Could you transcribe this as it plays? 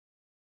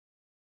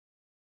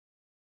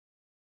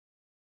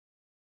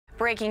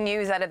Breaking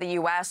news out of the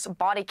U.S.,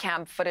 body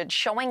cam footage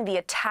showing the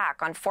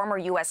attack on former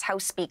U.S.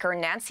 House Speaker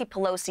Nancy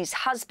Pelosi's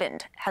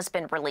husband has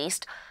been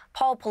released.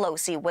 Paul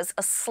Pelosi was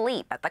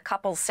asleep at the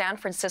couple's San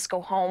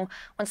Francisco home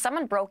when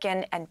someone broke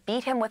in and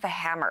beat him with a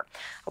hammer.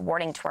 A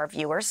warning to our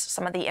viewers,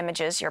 some of the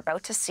images you're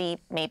about to see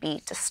may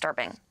be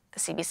disturbing. The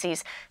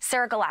CBC's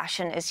Sarah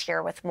Galashan is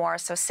here with more.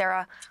 So,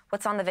 Sarah,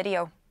 what's on the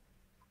video?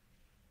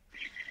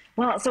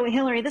 Well, so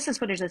Hillary, this is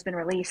footage that's been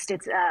released.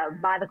 It's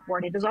by the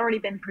court. It has already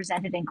been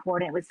presented in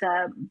court. It was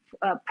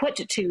put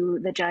to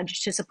the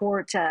judge to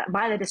support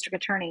by the district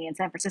attorney in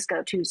San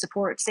Francisco to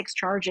support 6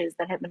 charges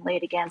that have been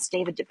laid against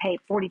David DePape,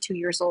 42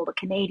 years old, a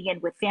Canadian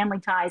with family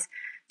ties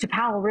to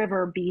Powell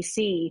River,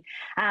 BC.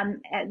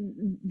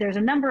 There's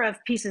a number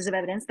of pieces of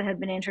evidence that have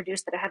been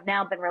introduced that have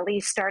now been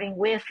released, starting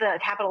with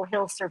Capitol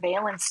Hill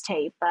surveillance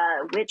tape,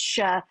 which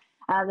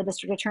the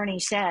district attorney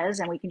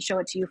says, and we can show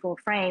it to you full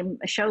frame,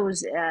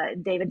 shows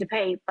David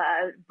DePape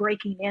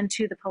breaking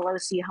into the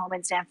Pelosi home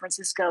in San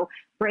Francisco,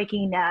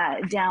 breaking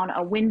down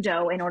a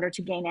window in order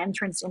to gain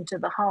entrance into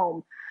the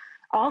home.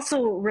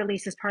 Also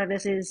released as part of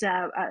this is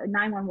a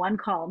 911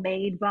 call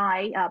made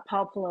by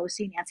Paul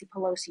Pelosi, Nancy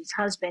Pelosi's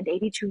husband,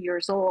 82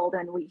 years old,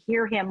 and we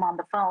hear him on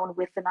the phone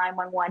with the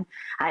 911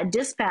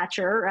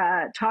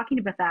 dispatcher talking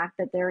about the fact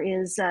that there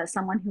is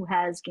someone who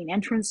has gained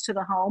entrance to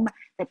the home,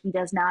 that he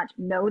does not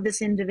know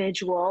this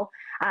individual.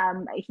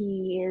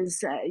 He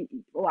is,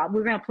 well,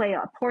 we're going to play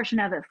a portion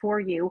of it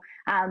for you.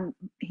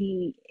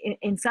 He,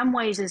 in some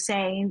ways, is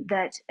saying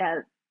that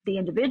the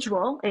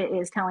individual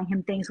is telling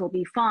him things will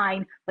be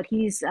fine, but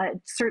he's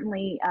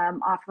certainly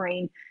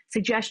offering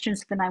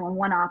suggestions to the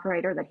 911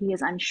 operator that he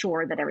is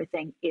unsure that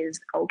everything is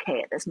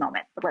okay at this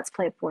moment. But let's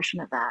play a portion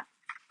of that.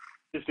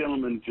 This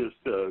gentleman just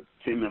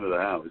came into the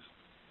house,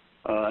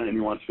 and he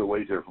wants to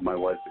wait here for my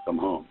wife to come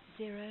home.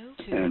 0,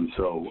 2, and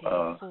so,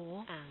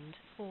 4 and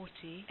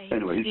 48.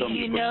 Anyway, he told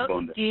me to put his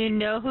phone down. Do you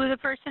know who the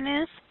person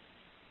is?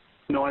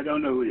 No, I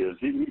don't know who he is.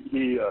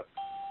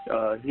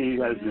 He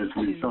has this.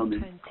 He's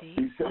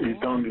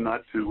telling me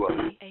not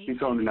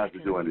to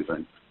do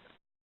anything.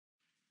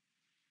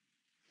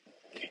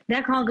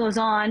 That call goes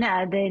on.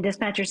 The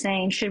dispatcher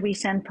saying, should we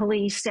send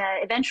police?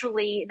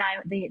 Eventually,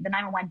 the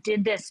 911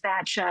 did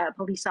dispatch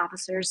police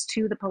officers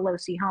to the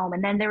Pelosi home.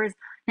 And then there is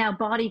now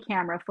body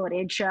camera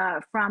footage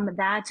from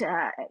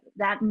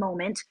that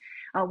moment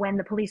when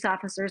the police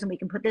officers, and we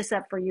can put this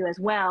up for you as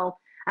well,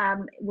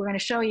 we're going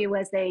to show you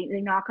as they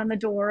knock on the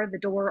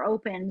door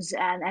opens,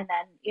 and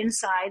then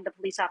inside the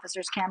police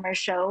officers' cameras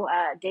show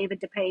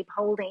David DePape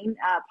holding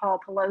Paul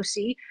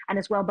Pelosi, and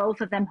as well both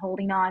of them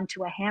holding on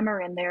to a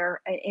hammer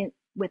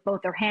with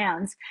both their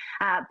hands.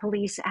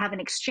 Police have an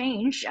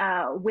exchange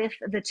with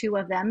the two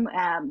of them.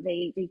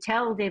 They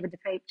tell David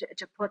DePape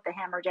to put the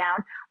hammer down.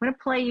 I'm going to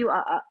play you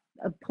a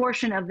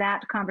portion of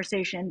that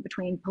conversation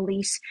between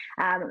police,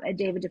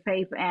 David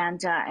DePape,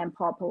 and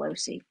Paul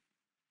Pelosi.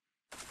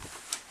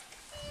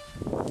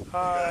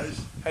 Hi,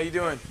 how you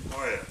doing? How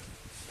are you?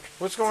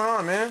 What's going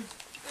on, man?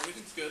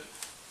 Everything's good.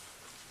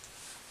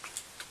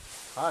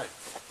 Hi.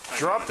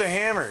 Drop the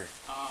hammer.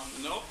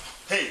 Nope.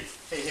 Hey.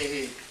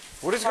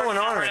 What is going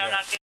on right now?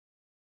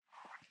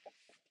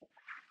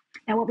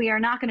 And what we are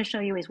not going to show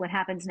you is what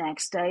happens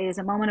next. It is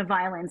a moment of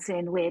violence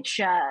in which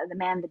the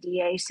man the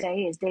DA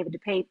say is David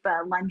DePape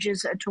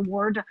lunges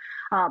toward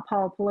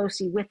Paul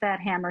Pelosi with that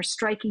hammer,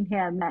 striking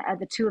him,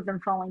 the two of them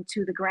falling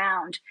to the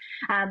ground.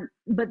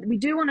 But we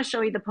do want to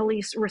show you the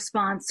police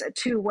response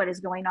to what is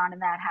going on in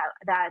that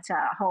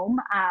home.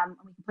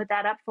 We can put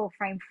that up full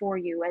frame for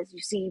you as you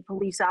see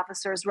police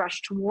officers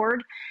rush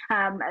toward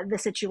the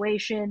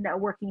situation,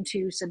 working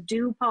to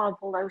subdue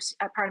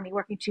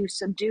working to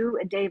subdue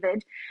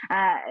David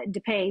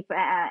DePape,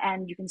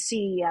 and you can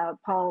see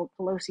Paul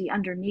Pelosi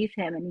underneath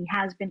him, and he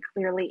has been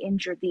clearly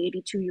injured. The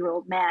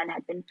 82-year-old man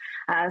had been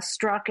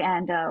struck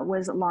and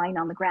was lying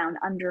on the ground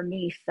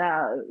underneath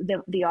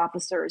the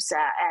officers,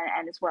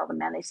 and as well the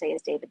man they say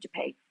is David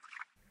DePape.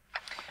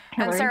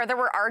 Hillary? And Sarah, there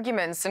were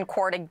arguments in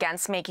court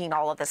against making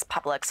all of this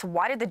public. So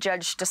why did the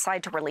judge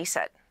decide to release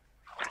it?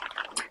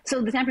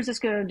 So the San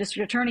Francisco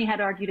district attorney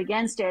had argued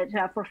against it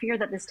for fear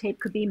that this tape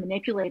could be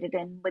manipulated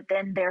and would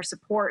then their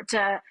support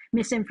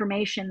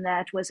misinformation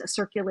that was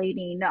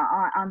circulating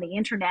on the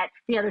internet.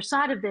 The other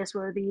side of this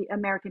were the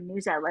American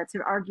news outlets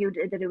who argued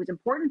that it was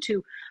important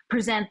to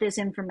present this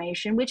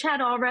information, which had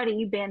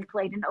already been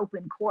played in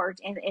open court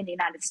in the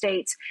United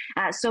States,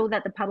 so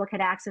that the public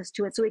had access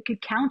to it, so it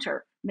could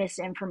counter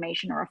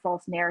misinformation or a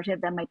false narrative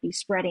that might be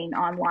spreading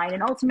online.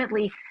 And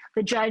ultimately,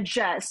 the judge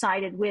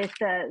sided with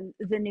the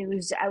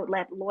news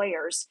outlet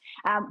lawyers.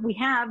 We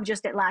have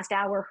just at last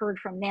hour heard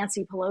from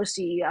Nancy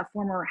Pelosi, a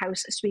former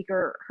House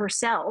Speaker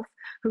herself,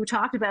 who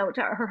talked about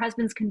her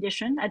husband's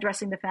condition,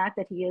 addressing the fact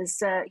that he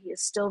is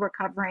still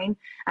recovering,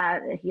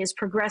 he is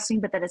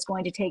progressing, but that it's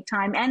going to take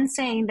time, and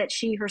saying that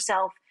she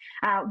herself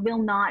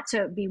will not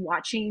be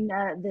watching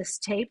this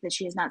tape, that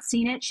she has not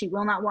seen it, she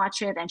will not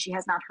watch it, and she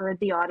has not heard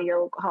the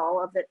audio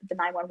call of the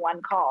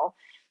 911 call.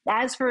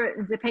 As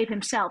for DePape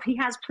himself, he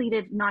has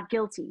pleaded not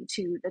guilty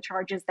to the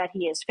charges that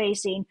he is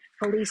facing.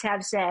 Police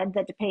have said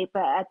that DePape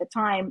at the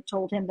time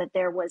told him that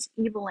there was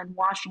evil in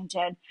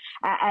Washington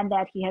and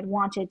that he had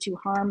wanted to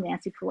harm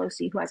Nancy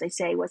Pelosi, who, as I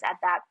say, was at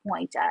that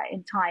point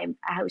in time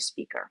a House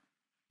Speaker.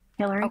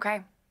 Hillary?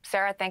 Okay.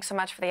 Sarah, thanks so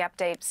much for the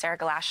update. Sarah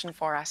Galashan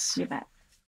for us. You bet.